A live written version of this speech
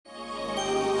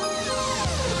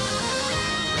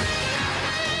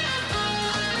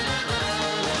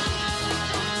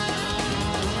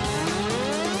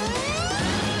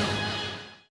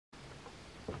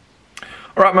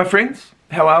Alright my friends,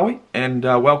 how are we? And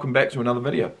welcome back to another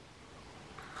video.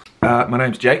 My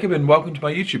name's Jacob and welcome to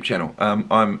my YouTube channel.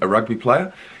 I'm a rugby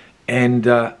player and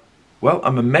well,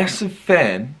 I'm a massive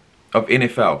fan of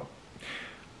NFL.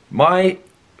 My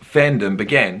fandom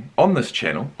began on this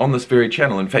channel, on this very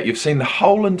channel. In fact, you've seen the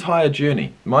whole entire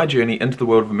journey, my journey into the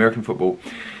world of American football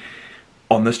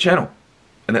on this channel.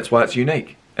 And that's why it's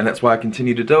unique and that's why I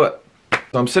continue to do it.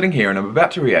 So I'm sitting here and I'm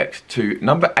about to react to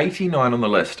number 89 on the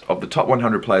list of the top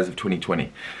 100 players of 2020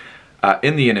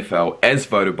 in the NFL as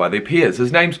voted by their peers.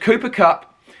 His name's KUPP.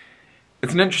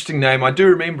 It's an interesting name, I do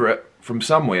remember it from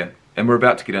somewhere, and we're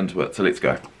about to get into it, so let's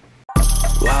go.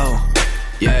 Wow,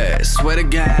 yeah, swear to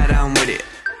God I'm with it.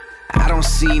 I don't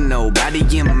see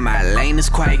nobody in my lane that's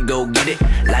quite go get it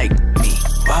like me.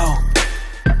 Wow,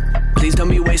 please don't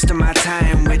be wasting my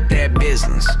time with that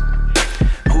business.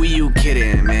 Who you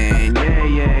kidding, man? Yeah.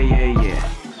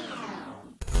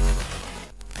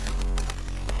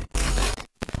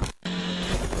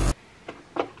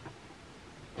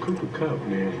 KUPP,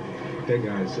 man. That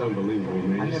guy's unbelievable,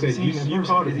 man. You said you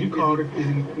called it. You called it.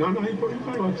 No, he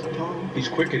tall. He's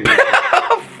quicker than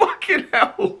you. Fucking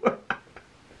hell.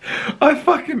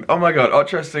 Oh my god,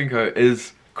 Ocho Cinco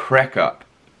is crack up.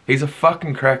 He's a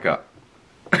fucking crack up.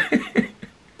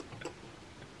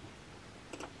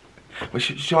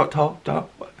 Short, tall.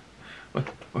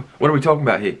 What are we talking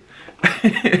about here?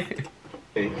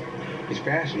 He's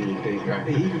faster than you think, right?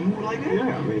 He can move like that?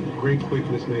 Yeah, man. Great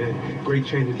quickness, man. Great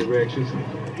change of directions.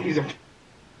 He's a...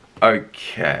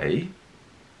 Okay.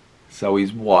 So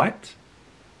he's white.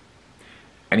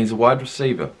 And he's a wide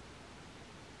receiver.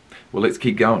 Well, let's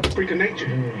keep going. Freak of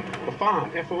nature. A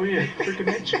fine. F-O-N. Freak of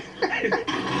nature.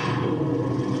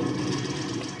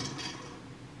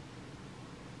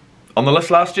 On the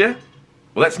list last year?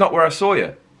 Well, that's not where I saw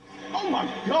you. Oh my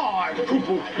God!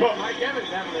 KUPP. Mike Evans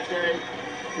having a day.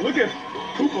 Look at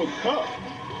KUPP.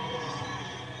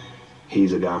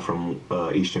 He's a guy from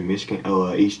Eastern Michigan.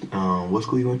 What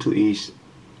school you went to? East.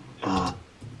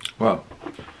 Well,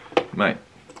 mate,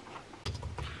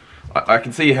 I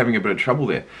can see you having a bit of trouble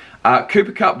there.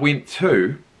 KUPP went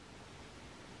to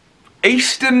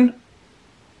Eastern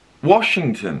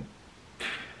Washington,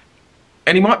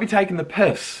 and he might be taking the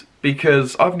piss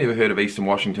because I've never heard of Eastern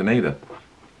Washington either.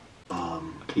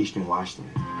 Eastern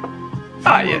Washington.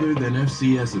 Ah, yeah. Other than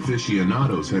FCS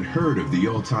aficionados had heard of the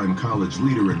all-time college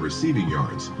leader in receiving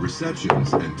yards,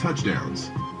 receptions, and touchdowns.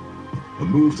 A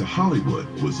move to Hollywood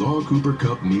was all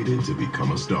KUPP needed to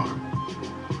become a star.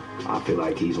 I feel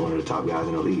like he's one of the top guys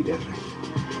in the league, definitely.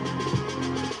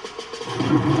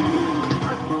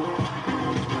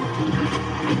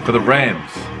 For the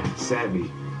Rams.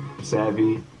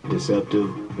 Savvy,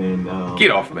 deceptive, and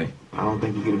get off me. I don't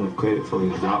think you get enough credit for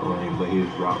his route running, but his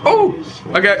route running is...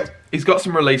 Okay, he's got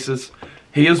some releases.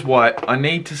 He is white. I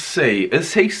need to see,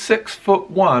 is he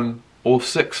 6'1" or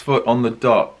 6 foot on the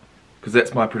dot? Because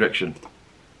that's my prediction.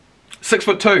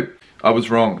 6'2". I was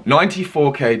wrong.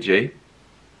 94 kg.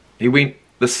 He went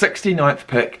the 69th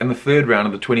pick in the 3rd round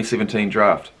of the 2017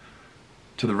 draft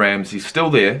to the Rams. He's still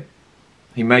there.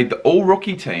 He made the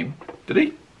all-rookie team. Did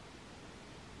he?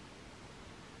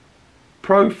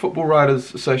 Pro Football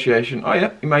Writers Association. Oh yeah,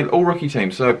 he made all-rookie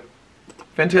team. So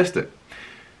fantastic.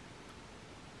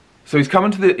 So he's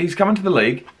coming to the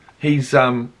league. He's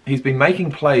been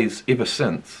making plays ever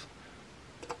since,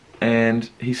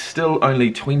 and he's still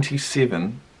only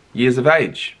 27 years of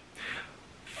age.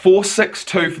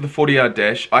 4.62 for the 40-yard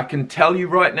dash. I can tell you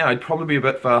right now, he'd probably be a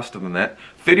bit faster than that.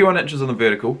 31 inches on the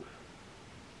vertical,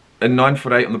 and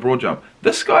 9'8" on the broad jump.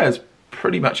 This guy is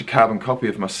pretty much a carbon copy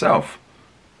of myself.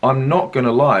 I'm not going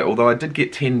to lie, although I did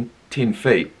get 10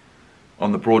 feet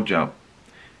on the broad jump.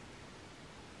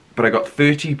 But I got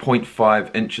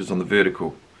 30.5 inches on the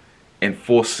vertical, and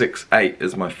 4.68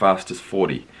 is my fastest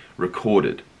 40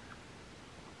 recorded.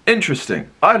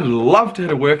 Interesting. I'd love to hit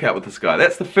a workout with this guy.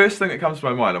 That's the first thing that comes to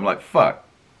my mind. I'm like, fuck,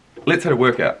 let's hit a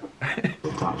workout.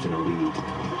 The tops in the league.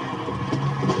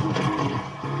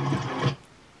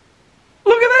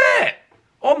 Look at that!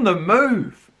 On the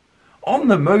move. On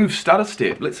the move stutter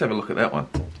step. Let's have a look at that one.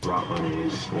 Route running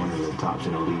is one of the tops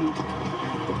in the league.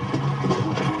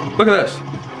 Look at this.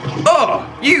 Oh,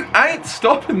 you ain't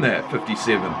stopping that,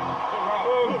 57.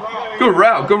 Good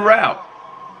route, good route.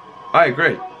 I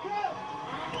agree.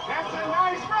 That's a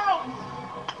nice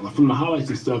route. From the highlights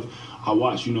and stuff, I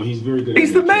watched, you know, he's very good.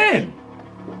 He's the man.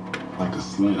 Like a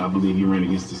slant, I believe he ran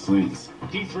against the slants.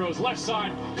 He throws left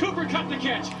side. KUPP the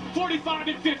catch. 45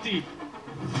 and 50.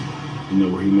 You know,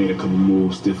 where he made a couple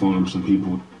moves, stiff arm some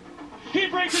people.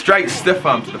 Straight stiff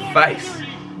arm to the face.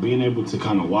 being able to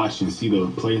kind of watch and see the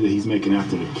plays that he's making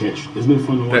after the catch, it's been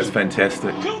fun to watch. That's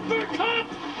fantastic. KUPP!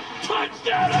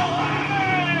 Touchdown,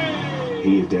 LA!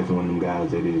 He is definitely one of them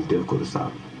guys that is difficult to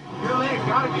stop. Your leg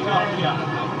gotta be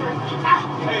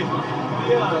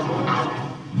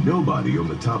Nobody on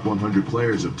the top 100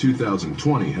 players of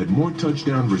 2020 had more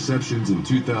touchdown receptions in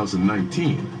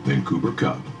 2019 than Cooper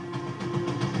KUPP.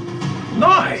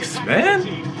 Nice, man.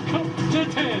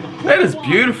 That is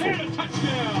beautiful.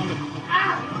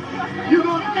 You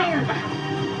go there.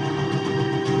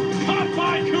 Caught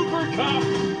by Cooper KUPP.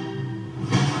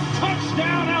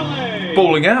 Touchdown, LA.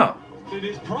 Balling out. It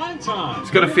is prime time.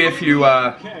 He's got a fair few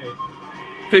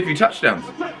touchdowns.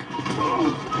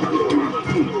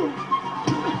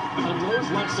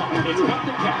 Unloads left side. It's got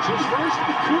the catch. His first.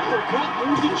 Cooper KUPP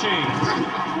moves the chains.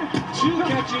 2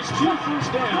 catches, 2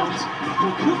 first downs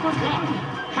for Cooper KUPP.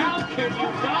 How can you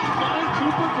not find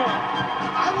Cooper KUPP?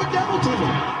 I would double team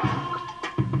him.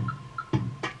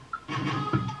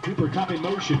 Cooper KUPP in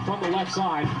motion from the left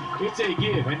side. It's a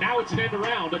give, and now it's an end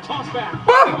around. A toss back.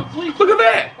 Wow, look at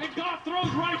that. And Goff throws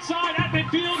right side at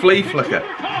midfield. Flea flicker.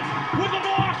 Cooper KUPP with the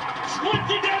block.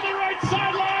 Splinting down the right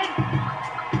sideline.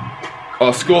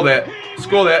 Oh, score that.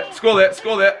 Score that. Score that.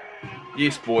 Score that.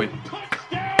 Yes, boy.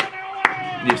 Touchdown,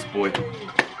 LA. Yes, boy.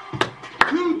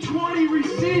 220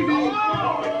 receiving.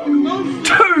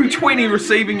 220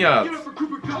 receiving yards.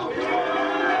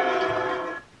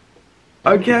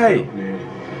 Okay.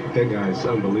 Man, that guy's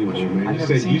unbelievable, man. You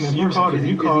said you called it.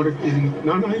 You called it. Is he?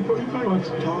 No, he probably was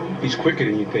tall. He's quicker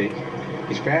than you think.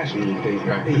 He's faster than you think.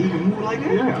 Right? Hey, he can move like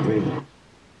that. Yeah, I mean.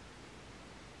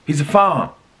 He's a farm.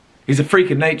 He's a freak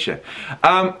of nature.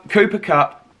 Cooper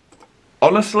KUPP,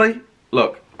 honestly,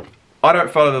 look, I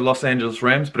don't follow the Los Angeles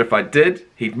Rams, but if I did,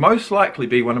 he'd most likely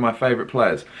be one of my favourite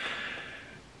players.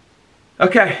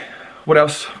 Okay, what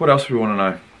else do we want to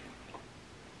know?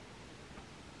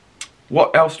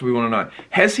 What else do we want to know?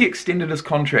 Has he extended his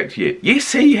contract yet?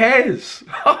 Yes, he has.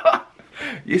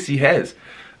 Yes, he has.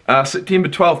 September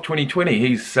 12th, 2020,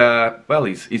 he's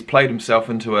played himself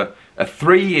into a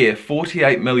 3-year,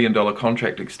 $48 million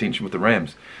contract extension with the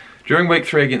Rams. During week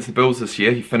 3 against the Bills this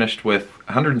year, he finished with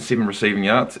 107 receiving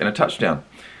yards and a touchdown.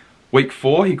 Week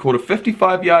 4, he caught a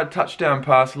 55-yard touchdown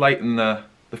pass late in the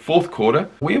fourth quarter.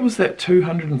 Where was that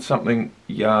 200-and-something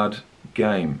yard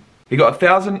game? He got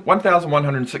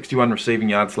 1,161 receiving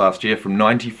yards last year from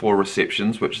 94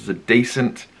 receptions, which is a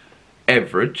decent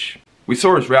average. We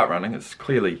saw his route running, it's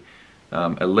clearly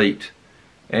elite.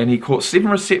 And he caught 7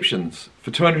 receptions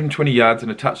for 220 yards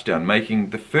and a touchdown,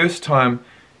 making the first time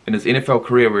in his NFL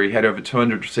career where he had over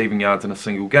 200 receiving yards in a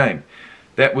single game.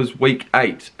 That was week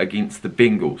 8 against the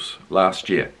Bengals last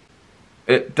year.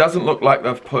 It doesn't look like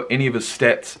they've put any of his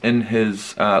stats in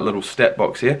his little stat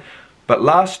box here, but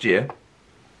last year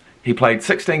he played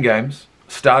 16 games,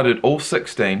 started all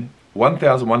 16,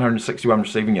 1,161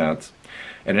 receiving yards,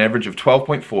 at an average of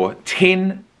 12.4,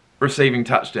 10 receiving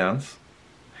touchdowns,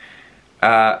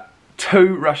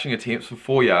 2 rushing attempts for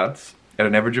 4 yards at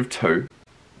an average of 2,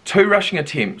 2 rushing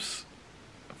attempts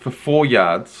for 4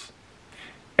 yards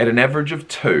at an average of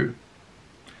 2,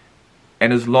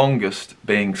 and his longest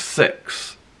being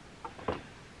 6.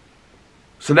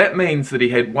 So that means that he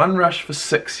had 1 rush for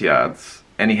 6 yards,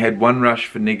 and he had 1 rush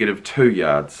for -2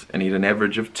 yards, and he had an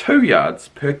average of 2 yards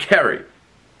per carry.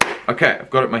 Okay, I've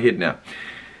got it in my head now.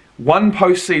 1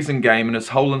 postseason game in his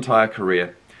whole entire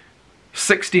career,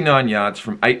 69 yards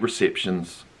from 8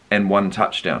 receptions and 1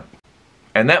 touchdown.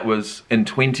 And that was in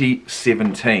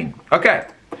 2017. Okay,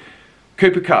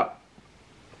 Cooper KUPP.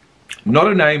 Not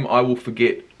a name I will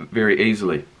forget very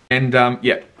easily. And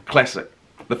yeah, classic.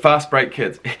 The fast break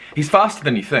kids. He's faster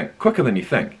than you think, quicker than you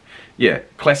think. Yeah,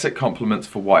 classic compliments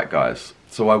for white guys.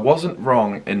 So I wasn't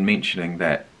wrong in mentioning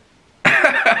that.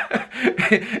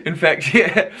 In fact,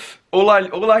 yeah, all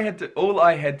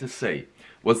I had to see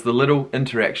was the little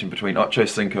interaction between Ocho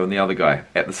Cinco and the other guy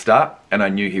at the start, and I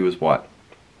knew he was white.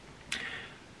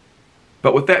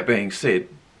 But with that being said,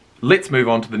 let's move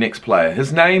on to the next player.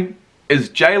 His name is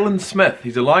Jalen Smith.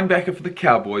 He's a linebacker for the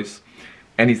Cowboys,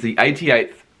 and he's the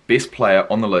 88th best player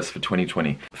on the list for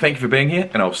 2020. Thank you for being here,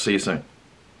 and I'll see you soon.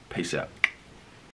 Peace out.